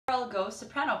go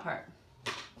soprano part.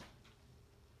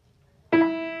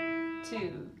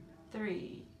 2,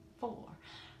 3, 4.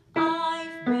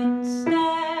 I've been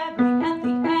staring at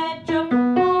the edge of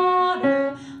the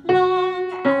water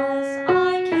long as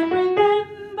I can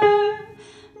remember,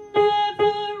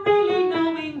 never really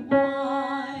knowing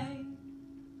why.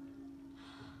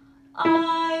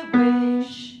 I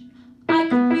wish I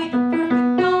could be the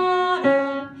perfect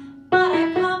daughter, but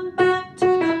I come back to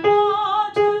the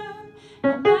water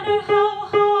no matter how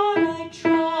hard I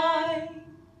try.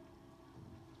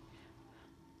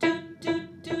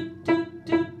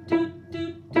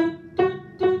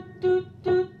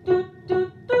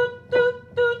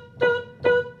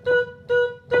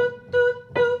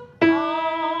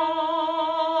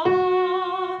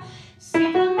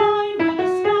 See the line where the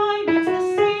sky meets the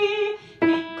sea,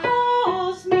 it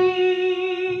calls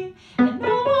me, and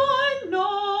no one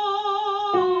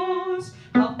knows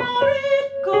how far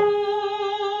it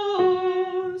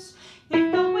goes.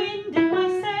 If the wind in my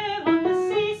sail on the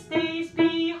sea stays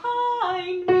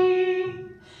behind me,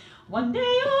 one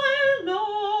day I'll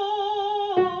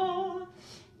know.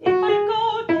 If I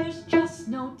go, there's just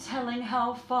no telling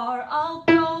how far I'll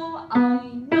go. I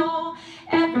know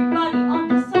everybody on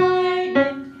this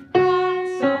island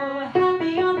is so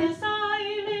happy on this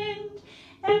island.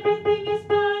 Everything is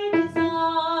by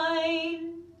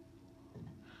design.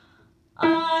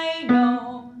 I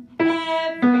know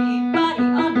everybody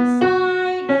on this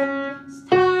island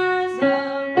has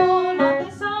a role on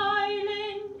this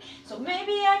island, so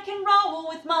maybe I can roll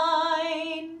with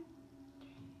mine.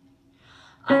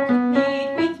 I can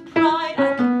lead with pride,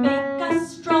 I can make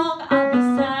us strong, I'll be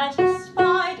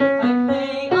satisfied if I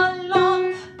play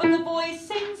along, but the voice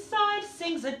inside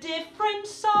sings a different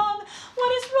song.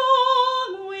 What is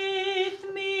wrong with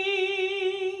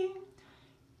me?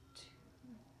 2,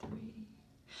 3.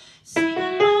 See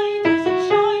the light as it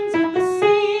shines in the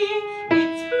sea,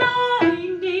 it's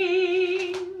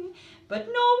blinding, but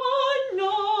no one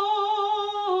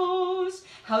knows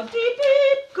how deep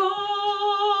it goes,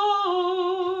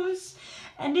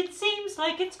 and it seems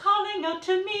like it's calling out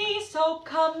to me, so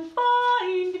come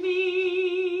find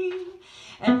me.